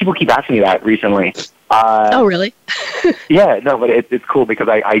 A lot of people keep asking me that recently. Oh, really? Yeah, no, but it's cool because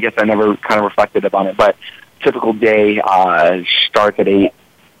I guess I never kind of reflected upon it. But typical day starts at 8. It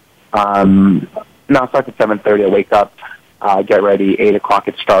starts at 7:30. I wake up, get ready. 8 o'clock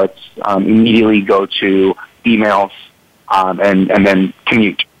it starts. Immediately go to emails, and then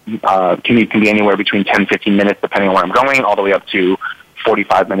commute. Commute can be anywhere between 10 and 15 minutes, depending on where I'm going, all the way up to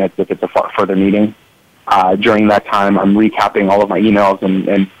 45 minutes if it's a further meeting. During that time, I'm recapping all of my emails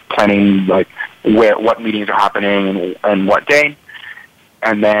and planning like what meetings are happening and what day.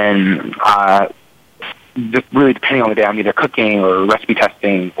 And then just really depending on the day, I'm either cooking or recipe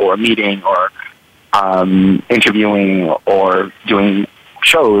testing or meeting or interviewing or doing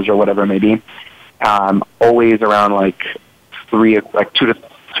shows or whatever it may be. Always around like 2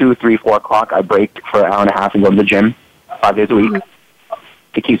 to 3, 4 o'clock, I break for an hour and a half and go to the gym 5 days a week.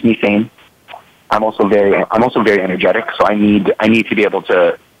 It keeps me sane. I'm also very energetic, so I need to be able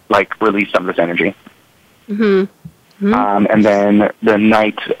to like release some of this energy. Mm-hmm. Mm-hmm. And then the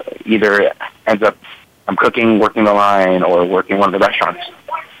night either ends up I'm cooking, working the line, or working one of the restaurants.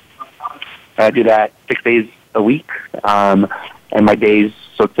 I do that 6 days a week, and my days,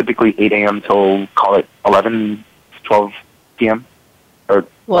 so typically 8 a.m. till, call it 11, 12 p.m. Or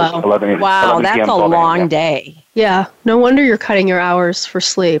wow. 11 that's PM, a long day. Yeah, no wonder you're cutting your hours for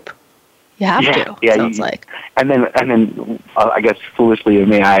sleep. You have to, sounds like. And then I guess foolishly of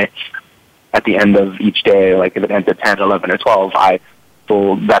me, at the end of each day, like if it ends at 10, 11, or 12,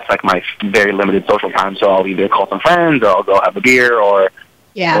 that's like my very limited social time, so I'll either call some friends, or I'll go have a beer, or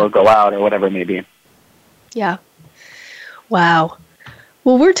go out, or whatever it may be. Yeah. Wow.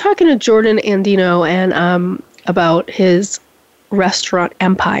 Well, we're talking to Jordan Andino and about his restaurant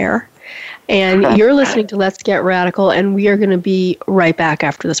empire, and you're listening to Let's Get Radical, and we are going to be right back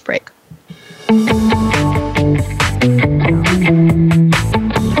after this break. When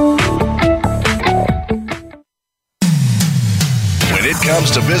it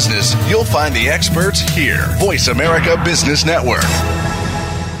comes to business, you'll find the experts here. Voice America Business Network.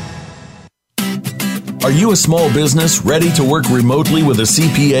 Are you a small business ready to work remotely with a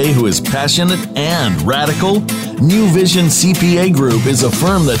CPA who is passionate and radical? New Vision CPA Group is a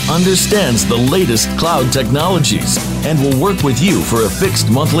firm that understands the latest cloud technologies and will work with you for a fixed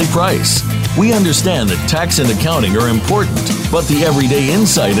monthly price. We understand that tax and accounting are important, but the everyday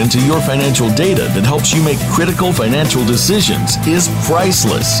insight into your financial data that helps you make critical financial decisions is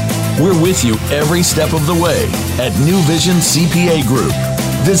priceless. We're with you every step of the way at New Vision CPA Group.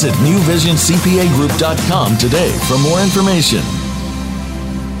 Visit newvisioncpagroup.com today for more information.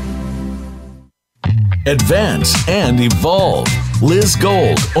 Advance and evolve. Liz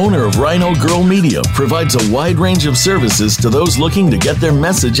Gold, owner of Rhino Girl Media, provides a wide range of services to those looking to get their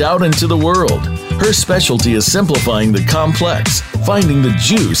message out into the world. Her specialty is simplifying the complex, finding the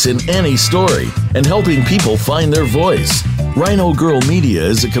juice in any story, and helping people find their voice. Rhino Girl Media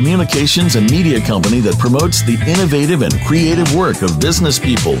is a communications and media company that promotes the innovative and creative work of business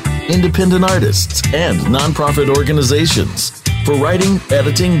people, independent artists, and nonprofit organizations. For writing,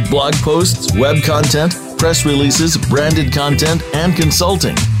 editing, blog posts, web content, press releases, branded content, and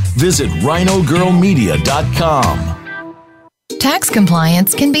consulting, visit rhinogirlmedia.com. Tax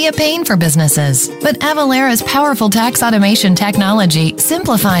compliance can be a pain for businesses, but Avalara's powerful tax automation technology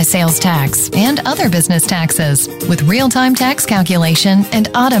simplifies sales tax and other business taxes with real-time tax calculation and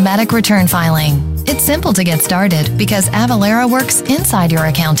automatic return filing. It's simple to get started because Avalara works inside your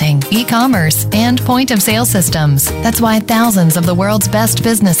accounting, e-commerce, and point-of-sale systems. That's why thousands of the world's best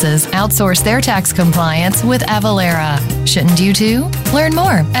businesses outsource their tax compliance with Avalara. Shouldn't you too? Learn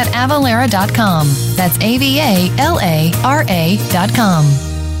more at avalara.com. That's AVALARA.com.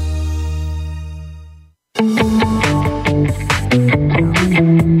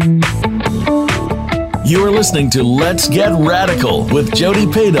 You are listening to Let's Get Radical with Jody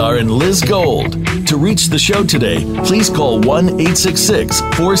Padar and Liz Gold. To reach the show today, please call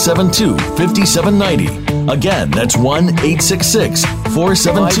 1-866-472-5790. Again, that's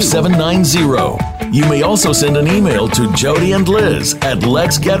 1-866-472-5790. You may also send an email to Jody and Liz at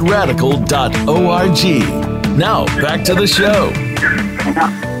letsgetradical.org. Now, back to the show.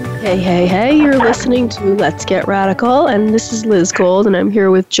 Hey, you're listening to Let's Get Radical, and this is Liz Gold, and I'm here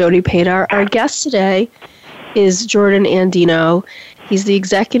with Jody Padar. Our guest today is Jordan Andino. He's the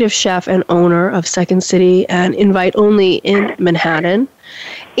executive chef and owner of Second City and Invite Only in Manhattan.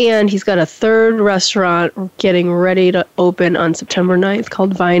 And he's got a third restaurant getting ready to open on September 9th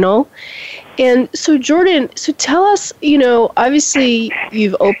called Vinyl. And so, Jordan, tell us, obviously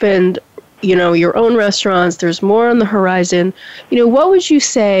you've opened, your own restaurants. There's more on the horizon. What would you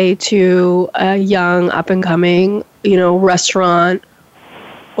say to a young, up-and-coming, restaurant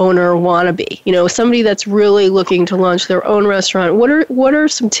owner wannabe? Somebody that's really looking to launch their own restaurant. What are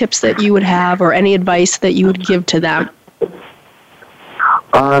some tips that you would have, or any advice that you would give to them?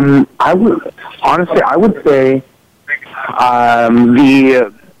 I would say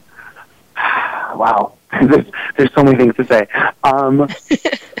wow. There's so many things to say.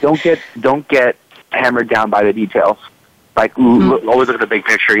 Don't get hammered down by the details. Like, always look at the big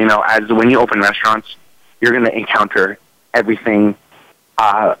picture. As when you open restaurants, you're going to encounter everything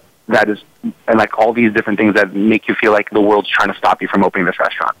that is, and like all these different things that make you feel like the world's trying to stop you from opening this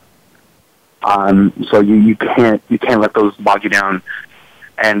restaurant. So you can't let those bog you down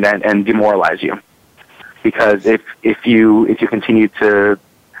and demoralize you, because if you continue to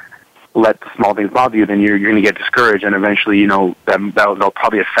let the small things bother you, then you're going to get discouraged, and eventually, that'll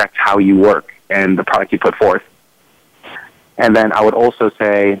probably affect how you work and the product you put forth. And then I would also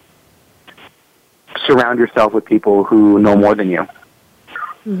say, surround yourself with people who know more than you.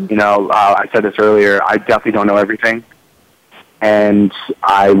 I said this earlier, I definitely don't know everything, and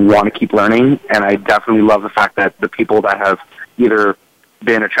I want to keep learning, and I definitely love the fact that the people that have either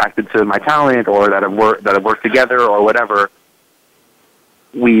been attracted to my talent or that have worked together or whatever,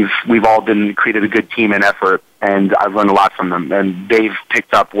 we've all created a good team and effort, and I've learned a lot from them, and they've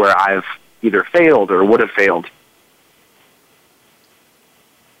picked up where I've either failed or would have failed.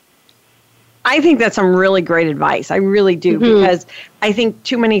 I think that's some really great advice. I really do, because I think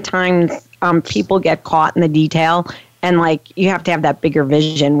too many times people get caught in the detail, and like you have to have that bigger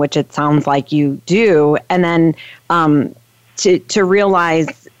vision, which it sounds like you do, and then to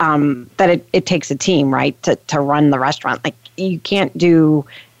realize that it takes a team, right, to run the restaurant. Like, you can't do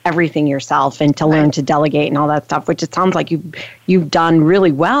everything yourself, and to learn to delegate and all that stuff, which it sounds like you've done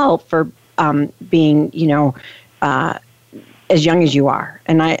really well for being, as young as you are.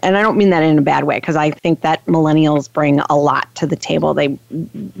 And I don't mean that in a bad way, because I think that millennials bring a lot to the table.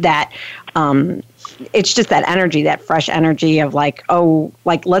 It's just that energy, that fresh energy of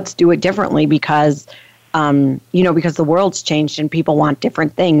let's do it differently, because because the world's changed and people want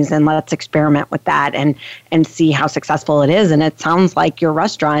different things, and let's experiment with that and see how successful it is. And it sounds like your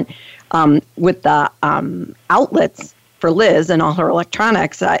restaurant, with the outlets for Liz and all her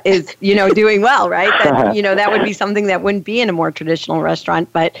electronics, is doing well, right? That that would be something that wouldn't be in a more traditional restaurant,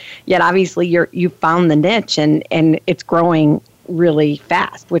 but yet obviously you found the niche, and it's growing really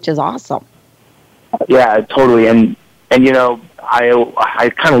fast, which is awesome. Yeah, totally. And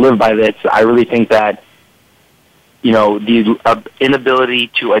I kind of live by this. I really think that, the inability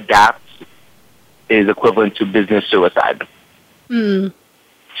to adapt is equivalent to business suicide. Mm.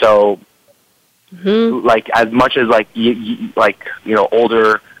 So, like, as much as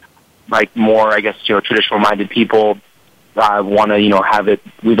older, like more, I guess, traditional minded people want to, have it.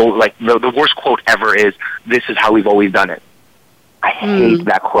 The worst quote ever is, "This is how we've always done it." I hate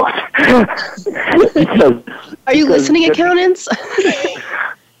that quote. Are you listening, accountants?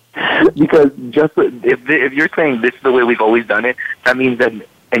 Because just if you're saying this is the way we've always done it, that means that,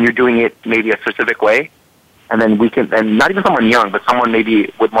 and you're doing it maybe a specific way, and then and not even someone young, but someone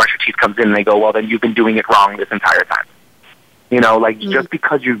maybe with more expertise comes in and they go, well, then you've been doing it wrong this entire time. Just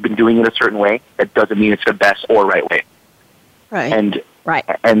because you've been doing it a certain way, that doesn't mean it's the best or right way. Right. And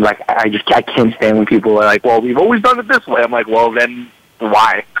I can't stand when people are like, well, we've always done it this way. I'm like, well, then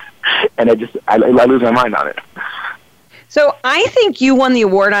why? And I lose my mind on it. So I think you won the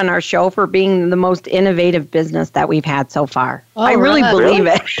award on our show for being the most innovative business that we've had so far. I really believe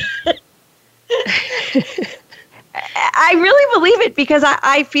it. I really believe it because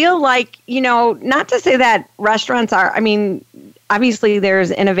I feel like, not to say that restaurants are, obviously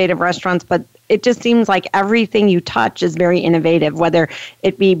there's innovative restaurants, but it just seems like everything you touch is very innovative, whether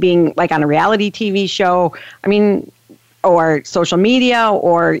it be being like on a reality TV show, or social media,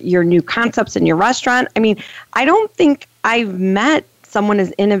 or your new concepts in your restaurant. I don't think I've met someone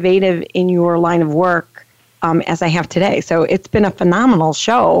as innovative in your line of work as I have today. So it's been a phenomenal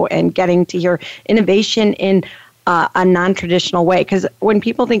show, and getting to hear innovation in a non-traditional way. Because when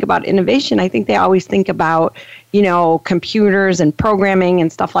people think about innovation, I think they always think about, computers and programming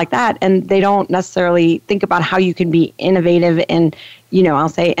and stuff like that. And they don't necessarily think about how you can be innovative in, I'll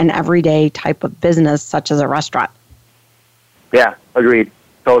say an everyday type of business such as a restaurant. Yeah, agreed.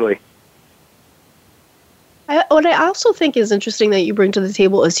 Totally. What I also think is interesting that you bring to the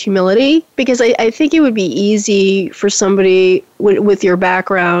table is humility, because I think it would be easy for somebody with your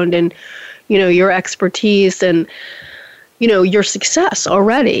background and, your expertise and, your success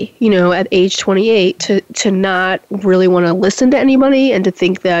already, at age 28 to not really want to listen to anybody and to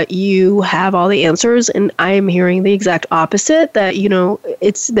think that you have all the answers. And I am hearing the exact opposite, that,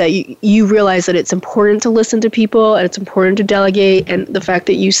 it's that you realize that it's important to listen to people and it's important to delegate. And the fact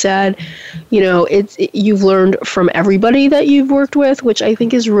that you said, you've learned from everybody that you've worked with, which I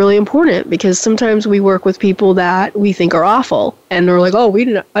think is really important, because sometimes we work with people that we think are awful and they're like, oh,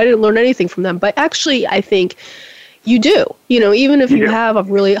 I didn't learn anything from them. But actually, I think you do. Even if you have a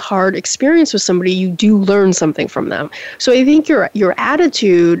really hard experience with somebody, you do learn something from them. So I think your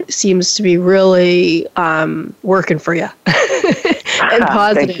attitude seems to be really working for you and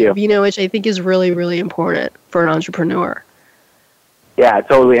positive, which I think is really, really important for an entrepreneur. Yeah,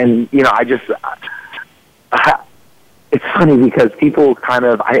 totally. And, it's funny because people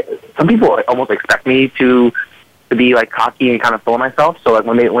some people like almost expect me to be like cocky and kind of full of myself. So like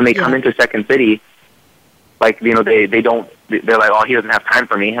when they come into Second City, like, they're like, oh, he doesn't have time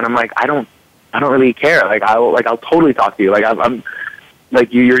for me. And I'm like, I don't really care. Like, I'll totally talk to you. Like, I'm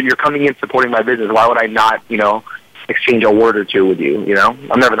like, you're coming in supporting my business. Why would I not, exchange a word or two with you?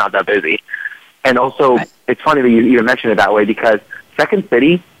 I'm never not that busy. And also, It's funny that you even mentioned it that way, because Second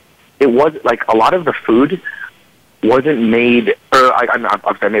City, it was like a lot of the food wasn't made, or I'm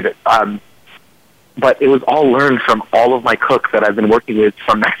sorry, made it, but it was all learned from all of my cooks that I've been working with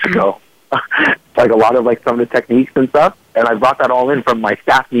from Mexico. Like a lot of like some of the techniques and stuff, and I brought that all in from my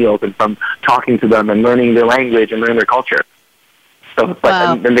staff meals and from talking to them and learning their language and learning their culture. So it's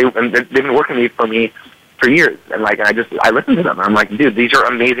like, and they've been working with me for years, and like I listen to them. And I'm like, dude, these are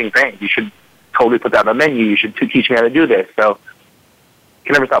amazing things. You should totally put that on the menu. You should teach me how to do this. So you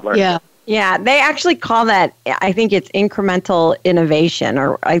can never stop learning. Yeah, they actually call that, I think it's incremental innovation,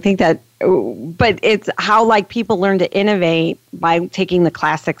 or I think that, but it's how like people learn to innovate by taking the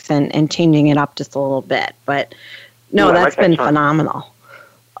classics and changing it up just a little bit. But no, that's been phenomenal.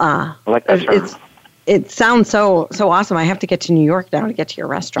 I like that term. It sounds so awesome. I have to get to New York now to get to your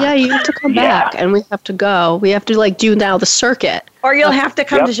restaurant. Yeah, you have to come back, and we have to go. We have to do now the circuit. Or you'll have to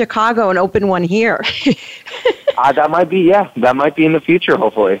come to Chicago and open one here. That might be in the future,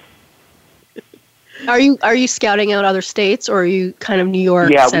 hopefully. Are you scouting out other states, or are you kind of New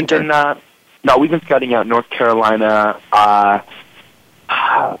York centered? We've been scouting out North Carolina,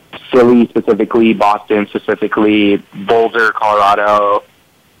 Philly specifically, Boston specifically, Boulder, Colorado,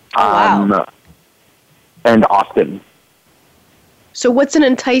 and Austin. So what's an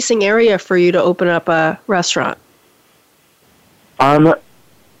enticing area for you to open up a restaurant?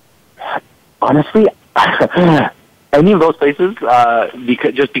 Honestly, any of those places,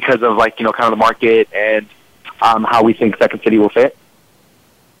 because of like, kind of the market and how we think Second City will fit.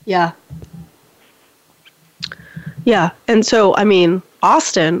 Yeah. Yeah. And so, I mean,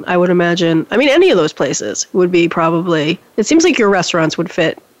 Austin, I would imagine, I mean, any of those places would be probably, it seems like your restaurants would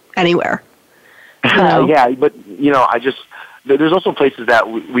fit anywhere. You know? Yeah, but, there's also places that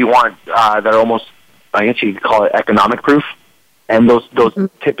we want that are almost, I guess you could call it economic proof. And those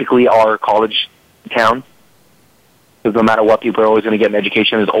typically are college towns. Because no matter what, people are always going to get an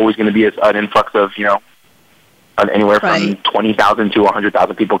education. There's always going to be an influx of, anywhere from 20,000 to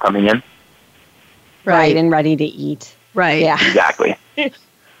 100,000 people coming in. Right, and ready to eat. Right. Yeah. Exactly.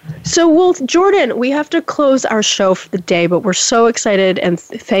 So, well, Jordan, we have to close our show for the day, but we're so excited and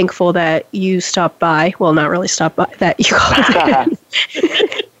thankful that you stopped by. Well, not really stopped by, that you called in.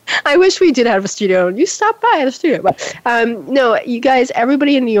 I wish we did have a studio and you stopped by the studio. But no, you guys,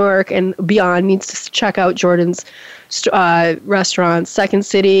 everybody in New York and beyond needs to check out Jordan's restaurants, Second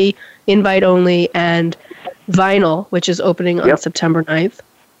City, Invite Only, and Vinyl, which is opening on September 9th.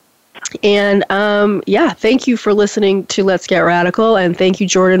 And thank you for listening to Let's Get Radical. And thank you,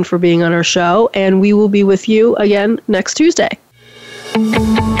 Jordan, for being on our show. And we will be with you again next Tuesday.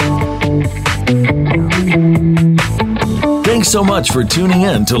 Thanks so much for tuning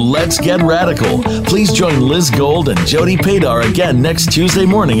in to Let's Get Radical. Please join Liz Gold and Jody Padar again next Tuesday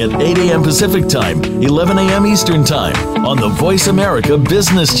morning at 8 a.m. Pacific Time, 11 a.m. Eastern Time on the Voice America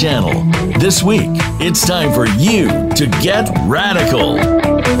Business Channel. This week, it's time for you to get radical.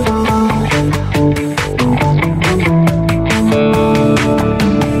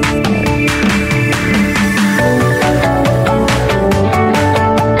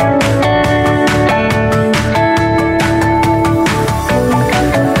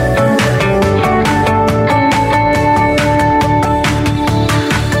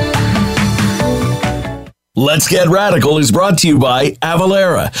 Let's Get Radical is brought to you by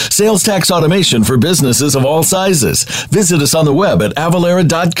Avalara, sales tax automation for businesses of all sizes. Visit us on the web at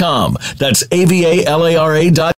avalara.com. That's avalara.com.